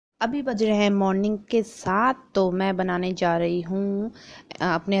अभी बज रहे हैं मॉर्निंग के 7। तो मैं बनाने जा रही हूँ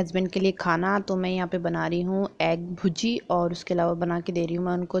अपने हस्बैंड के लिए खाना। तो मैं यहाँ पे बना रही हूँ एग भुजी और उसके अलावा बना के दे रही हूँ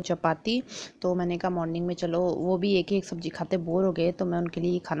मैं उनको चपाती। तो मैंने कहा मॉर्निंग में चलो, वो भी एक ही एक सब्जी खाते बोर हो गए, तो मैं उनके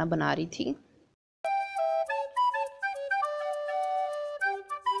लिए ये खाना बना रही थी।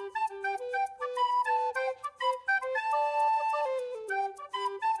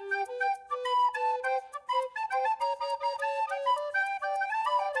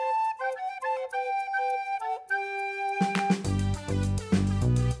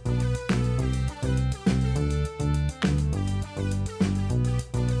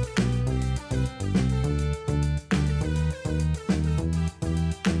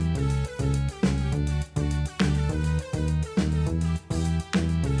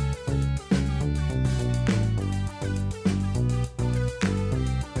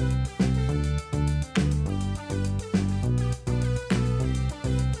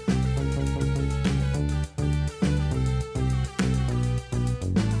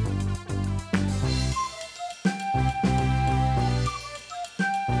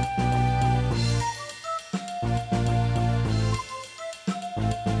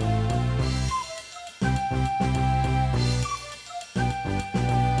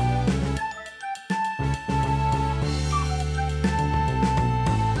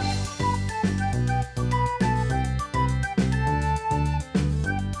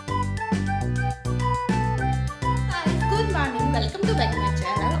 Hi good morning welcome to back my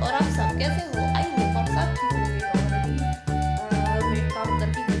channel. और आप सब कैसे हो? आई होप आप सब ठीक होंगे। ऑलरेडी मैं काम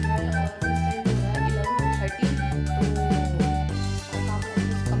करके गई है और इस टाइम हो गया 11:30। तो सारा काम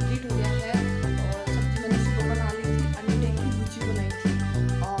ऑलमोस्ट कंप्लीट हो गया है। और सब्जी मैंने सुबह बना ली थी, अंडे की भुजी बनाई थी।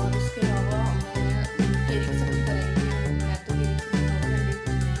 और उसके अलावा मैं केरी की सब्जी बनाई थी। मैं तो केरी की सब्जी अंडे की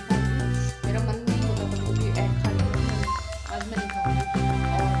भुजी नहीं खाती, मेरा मन नहीं होता कभी कभी एग खाने का। आज मैं नहीं खाऊंगी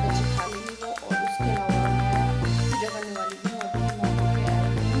और बच्चे खा लेंगे वो। और उसके अलावा पूजा करने वाली थी, अभी नहा के आई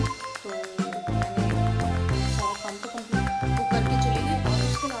हूँ। तो मैंने सारा काम तो कंप्लीट वो करके चली गई। और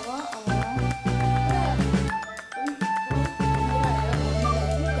उसके अलावा पता है, अभी थोड़ा हो रहा है और मैं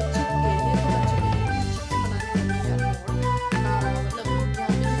लगी हूँ कच्चे केले। तो कच्चे केले की चिप्स बनाने लगी हूँ यार। मतलब यहाँ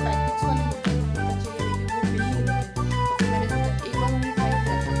पे जो पैकेट्स वाले मिलते हैं कच्चे केले के, वो मिल नहीं रहे थे। तो फिर मैंने सोचा एक बार मैंने ट्राई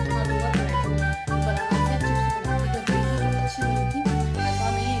किया था, हाँ 2 बार ट्राई किया बनाना से चिप्स बनाई थी घर पे ही, तो अच्छी बनी थी। ऐसा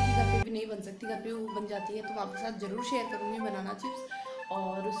नहीं है कि घर पे भी नहीं बन सकती, घर पे वो बन जाती है। तो मैं आपके साथ ज़रूर शेयर करूँगी बनाना चिप्स।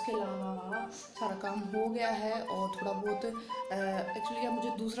 और उसके अलावा सारा काम हो गया है। और थोड़ा बहुत एक्चुअली क्या, मुझे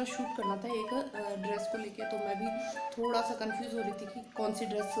दूसरा शूट करना था एक ड्रेस को लेके। तो मैं भी थोड़ा सा कंफ्यूज हो रही थी कि कौन सी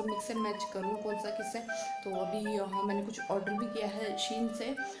ड्रेस मिक्स एंड मैच करूँ, कौन सा किससे। तो अभी हाँ मैंने कुछ ऑर्डर भी किया है शीन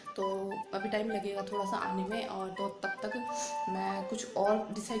से। तो अभी टाइम लगेगा थोड़ा सा आने में। और तो तब तक मैं कुछ और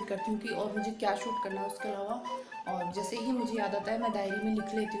डिसाइड करती हूँ कि और मुझे क्या शूट करना है उसके अलावा। और जैसे ही मुझे याद आता है मैं डायरी में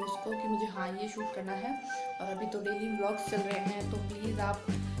लिख लेती हूँ उसको कि मुझे हाँ ये शूट करना है। और अभी तो डेली व्लॉग्स चल रहे हैं, तो प्लीज़ आप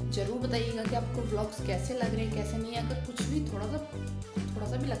ज़रूर बताइएगा कि आपको व्लॉग्स कैसे लग रहे हैं कैसे नहीं। अगर कुछ भी थोड़ा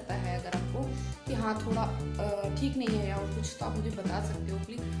सा भी लगता है अगर आपको कि हाँ थोड़ा ठीक नहीं है या और कुछ, तो आप मुझे बता सकते हो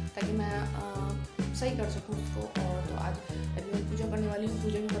प्लीज़, ताकि मैं सही कर सकूँ उसको। और तो आज अभी मैं पूजा करने वाली हूँ।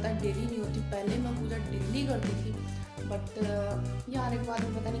 पूजा भी पता है डेली नहीं होती, पहले मैं पूजा डेली करती थी, बट यहाँ आने के बाद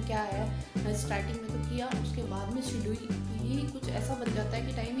में पता नहीं क्या है। स्टार्टिंग में तो किया, उसके बाद में शेड्यूल ही कुछ ऐसा बन जाता है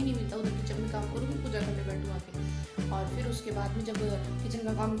कि टाइम ही नहीं मिलता। उधर किचन में काम करूँ फिर पूजा करने बैठूँ आके। और फिर उसके बाद में जब किचन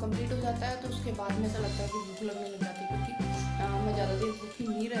का काम कंप्लीट हो जाता है तो उसके बाद में ऐसा लगता है कि भूख लगने लग जाती है, क्योंकि मैं ज़्यादा देर भूखी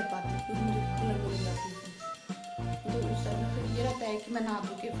नहीं रह पाती क्योंकि मुझे भूख लगने लग जाती है। तो उस टाइम में फिर ये रहता है कि मैं नहा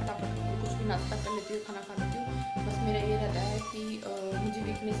धो के फटाफट कुछ भी नाश्ता कर लेती हूँ, खाना खा लेती हूँ। बस मेरा ये रहता है कि मुझे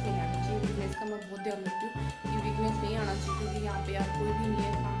वीकनेस नहीं आनी चाहिए। वीकनेस का मैं बहुत ध्यान रखती हूँ कि वीकनेस नहीं आना चाहिए, क्योंकि यहाँ पे यार कोई भी नहीं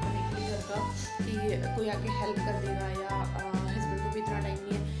है काम करने के लिए घर का कि कोई आके हेल्प कर देगा। या हस्बैंड को भी इतना टाइम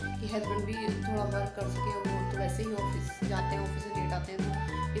नहीं है कि हस्बैंड भी थोड़ा वर्क कर सके। वो तो वैसे ही ऑफिस जाते हैं, ऑफिस से लेट आते हैं, तो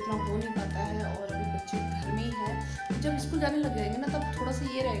इतना हो नहीं पाता है। और अभी बच्चे घर में ही है, जब स्कूल जाने लग जाएंगे ना तब थोड़ा सा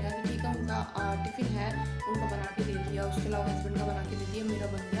ये रहेगा कि ठीक है उनका टिफ़िन है, उनका बना के दे दिया, उसके अलावा हस्बैंड का बना के दे दिया, मेरा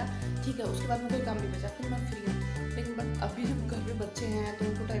बन गया, ठीक है। उसके बाद में कोई काम नहीं बचा, फिर मैं फ्री हूँ। लेकिन बट अभी जब घर पे बच्चे हैं तो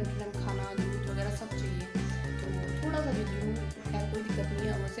उनको टाइम टू टाइम खाना दूध वगैरह सब चाहिए। तो थोड़ा सा बिजी हूँ, खैर कोई दिक्कत नहीं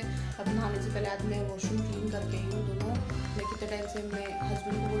है। वैसे अब नहाने से पहले आज मैं वॉशरूम क्लीन करके आई हूँ दोनों। मैं कितने टाइम से मैं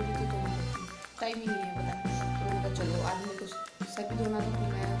हस्बैंड को बोल रही थी तो टाइम ही नहीं है पता नहीं। तो मैंने कहा चलो आज मेरे को सर भी धोना था, तो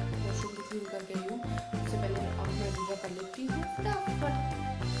मैं वॉशरूम भी क्लीन करके आई हूँ। उससे पहले अब मैं पूजा कर लेती हूँ फटाफट।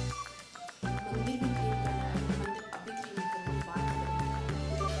 मंदिर भी क्लीन करना है, मंदिर अभी क्लीन करूँगी, बात करूँगी।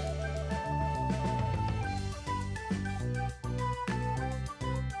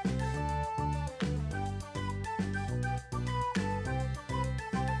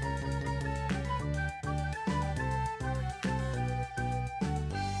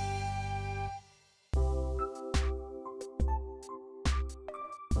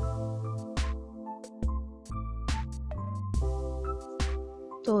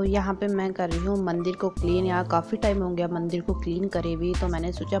 तो यहाँ पे मैं कर रही हूँ मंदिर को क्लीन। यहाँ काफ़ी टाइम हो गया मंदिर को क्लीन करे हुई, तो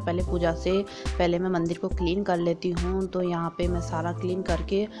मैंने सोचा पहले पूजा से पहले मैं मंदिर को क्लीन कर लेती हूँ। तो यहाँ पे मैं सारा क्लीन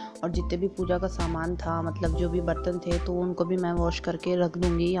करके और जितने भी पूजा का सामान था, मतलब जो भी बर्तन थे, तो उनको भी मैं वॉश करके रख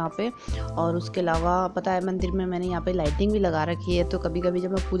दूँगी यहाँ पे। और उसके अलावा पता है मंदिर में मैंने यहाँ पे लाइटिंग भी लगा रखी है, तो कभी कभी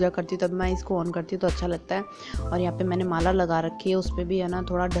जब मैं पूजा करती हूँ तब मैं इसको ऑन करती हूँ तो अच्छा लगता है। और यहाँ पर मैंने माला लगा रखी है, उस पर भी है ना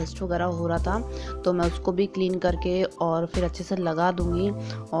थोड़ा डस्ट वगैरह हो रहा था, तो मैं उसको भी क्लीन करके और फिर अच्छे से लगा दूँगी।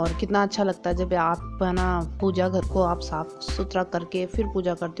 और कितना अच्छा लगता है जब आप है ना पूजा घर को आप साफ़ सुथरा करके फिर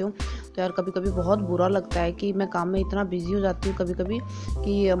पूजा करते हो। तो यार कभी कभी बहुत बुरा लगता है कि मैं काम में इतना बिजी हो जाती हूँ कभी कभी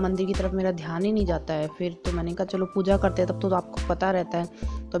कि मंदिर की तरफ मेरा ध्यान ही नहीं जाता है। फिर तो मैंने कहा चलो पूजा करते हैं, तब तो आपको पता रहता है।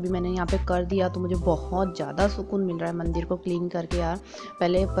 तो अभी मैंने यहाँ पे कर दिया, तो मुझे बहुत ज़्यादा सुकून मिल रहा है मंदिर को क्लीन करके। यार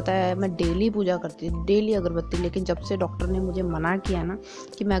पहले पता है मैं डेली पूजा करती थी, डेली अगरबत्ती, लेकिन जब से डॉक्टर ने मुझे मना किया ना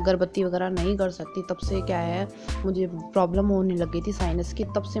कि मैं अगरबत्ती वगैरह नहीं कर सकती, तब से क्या है मुझे प्रॉब्लम होने लग गई थी साइनस की।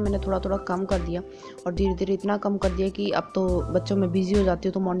 तब से मैंने थोड़ा थोड़ा कम कर दिया और धीरे धीरे इतना कम कर दिया कि अब तो बच्चों में बिजी हो जाती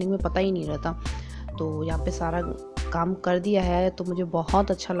हूँ तो मॉर्निंग में पता ही नहीं रहता। तो यहाँ पे सारा काम कर दिया है, तो मुझे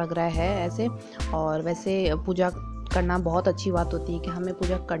बहुत अच्छा लग रहा है ऐसे। और वैसे पूजा करना बहुत अच्छी बात होती है कि हमें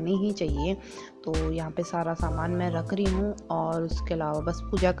पूजा करनी ही चाहिए। तो यहाँ पे सारा सामान मैं रख रही हूँ और उसके अलावा बस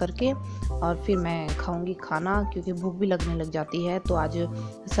पूजा करके और फिर मैं खाऊंगी खाना, क्योंकि भूख भी लगने लग जाती है। तो आज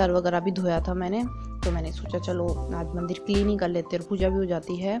सर वगैरह भी धोया था मैंने, तो मैंने सोचा चलो आज मंदिर क्लीन ही कर लेते और पूजा भी हो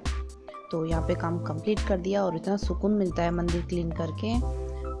जाती है। तो यहाँ पे काम कंप्लीट कर दिया और इतना सुकून मिलता है मंदिर क्लीन करके।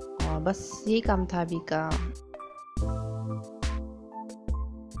 और बस ये काम था अभी का।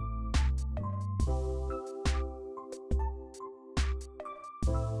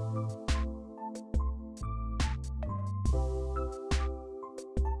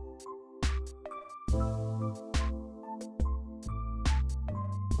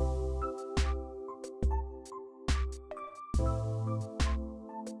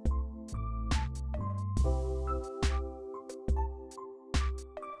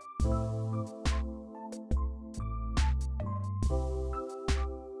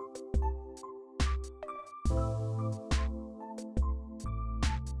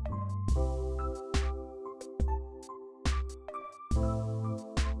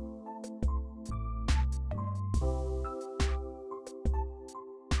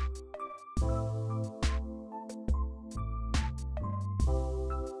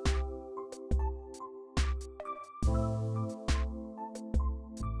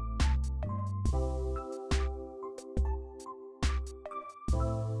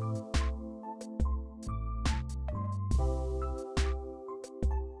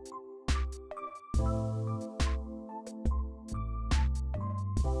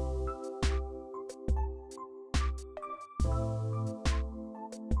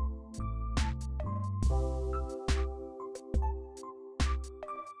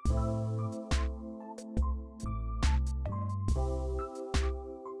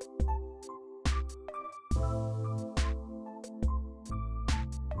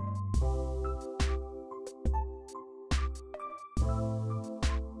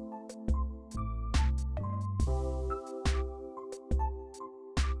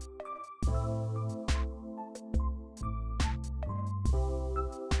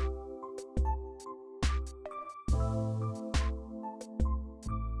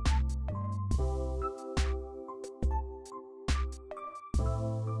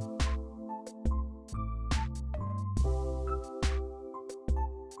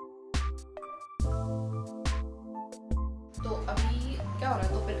 तो अभी क्या हो रहा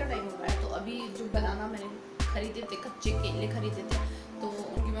है, दोपहर का टाइम हो रहा है। तो अभी जो बनाना मैंने खरीदे थे, कच्चे केले खरीदे थे, तो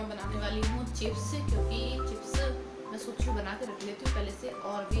उनकी मैं बनाने वाली हूँ चिप्स, क्योंकि चिप्स मैं सोच रही बना के रख लेती हूँ पहले से।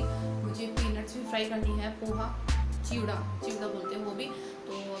 और भी मुझे पीनट्स भी फ्राई करनी है, पोहा चिवड़ा बोलते हैं वो भी।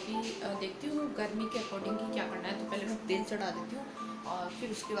 तो अभी देखती हूँ गर्मी के अकॉर्डिंग ही क्या करना है। तो पहले मैं तेल चढ़ा देती हूँ और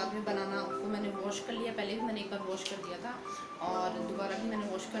फिर उसके बाद में बनाना को मैंने वॉश कर लिया। पहले भी मैंने एक बार वॉश कर दिया था और दोबारा भी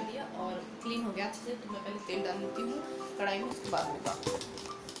मैंने वॉश कर दिया और क्लीन हो गया अच्छे से। तो मैं पहले तेल डाल लेती हूँ कढ़ाई में, उसके बाद में बात।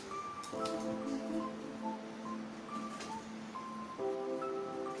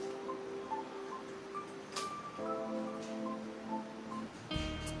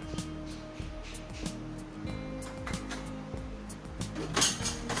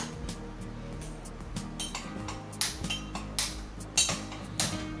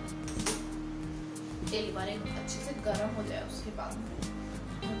 तेल बारे अच्छे से गर्म हो जाए उसके बाद में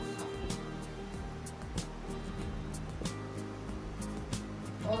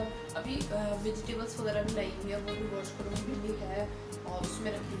और अभी वेजिटेबल्स वगैरह भी लाई हुई है, वो भी वॉश करूँगी। भिंडी है और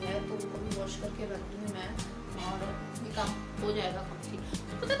उसमें रखी है, तो उनको भी वॉश करके रख दूँगी मैं और ये काम हो जाएगा कंप्लीट।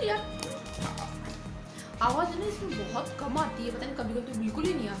 तो पता नहीं यार आवाज़ ना इसमें बहुत कम आती है, पता नहीं कभी कभी तो बिल्कुल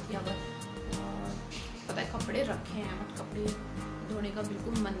ही नहीं आती आवाज़। और पता है कपड़े रखे हैं, बट कपड़े धोने का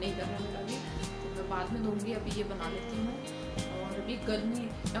बिल्कुल मन नहीं कर रहा मेरा भी, तो मैं बाद में धोऊंगी, अभी ये बना लेती हूँ। और अभी गर्मी,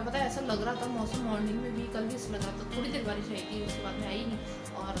 मैं पता है ऐसा लग रहा था मौसम, मॉर्निंग में भी कल भी ऐसा लग रहा था, थोड़ी देर बारिश आई थी, उसके बाद में आई नहीं,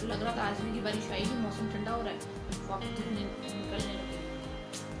 और लग रहा था आज में की बारिश आएगी, मौसम ठंडा हो रहा है, वापस निकलने लगे,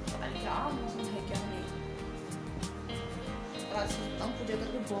 पता नहीं क्या मौसम है क्या नहीं। और आज सोचता हूँ पूजा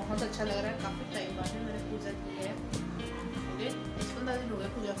करके बहुत अच्छा लग रहा है, काफ़ी टाइम बाद में मैंने पूजा की है, मुझे 10-15 दिन हो गए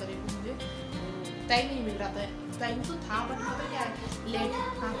पूजा करे हुए, मुझे टाइम नहीं मिल रहा था, टाइम तो था बट पता क्या है लेट।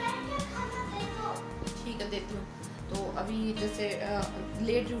 हाँ ठीक है देती हूँ। तो अभी जैसे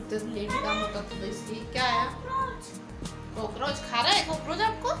लेट उठते तो लेट काम होता था, तो इसलिए क्या आया, कॉकरोच खा रहा है कॉकरोच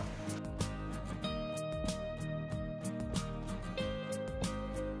आपको।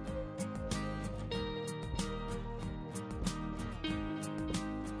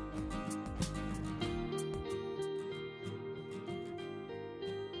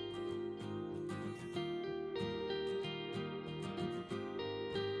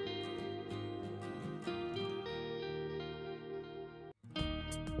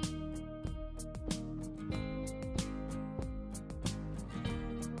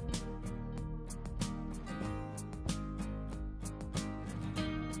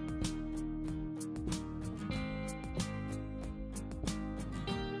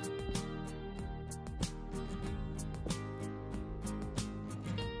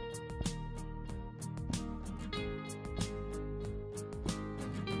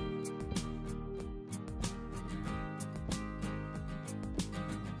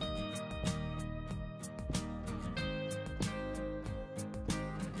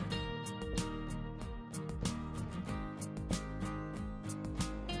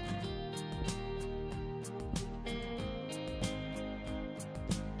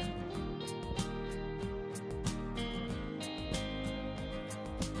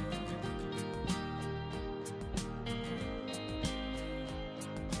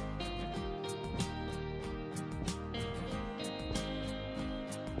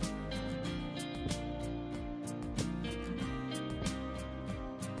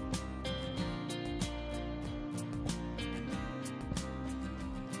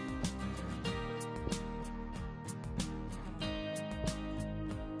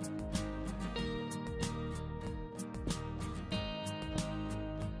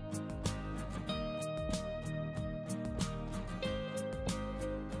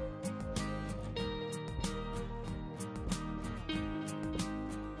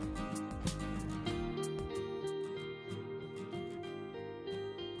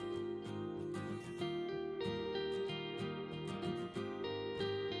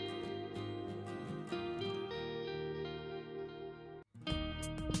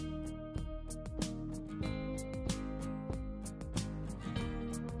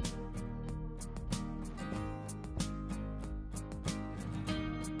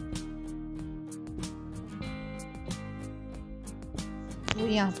 तो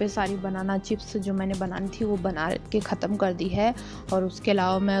यहाँ पे सारी बनाना चिप्स जो मैंने बनानी थी वो बना के ख़त्म कर दी है। और उसके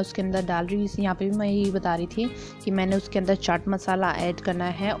अलावा मैं उसके अंदर डाल रही हूँ, यहाँ पे भी मैं यही बता रही थी कि मैंने उसके अंदर चाट मसाला ऐड करना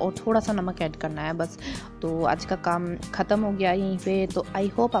है और थोड़ा सा नमक ऐड करना है बस। तो आज का काम ख़त्म हो गया यहीं पे। तो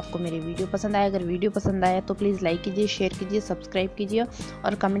आई होप आपको मेरी वीडियो पसंद आए। अगर वीडियो पसंद आए तो प्लीज़ लाइक कीजिए, शेयर कीजिए, सब्सक्राइब कीजिए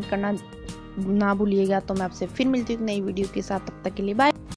और कमेंट करना ना भूलिएगा। तो मैं आपसे फिर मिलती हूँ नई वीडियो के साथ, तब तक के लिए बाय।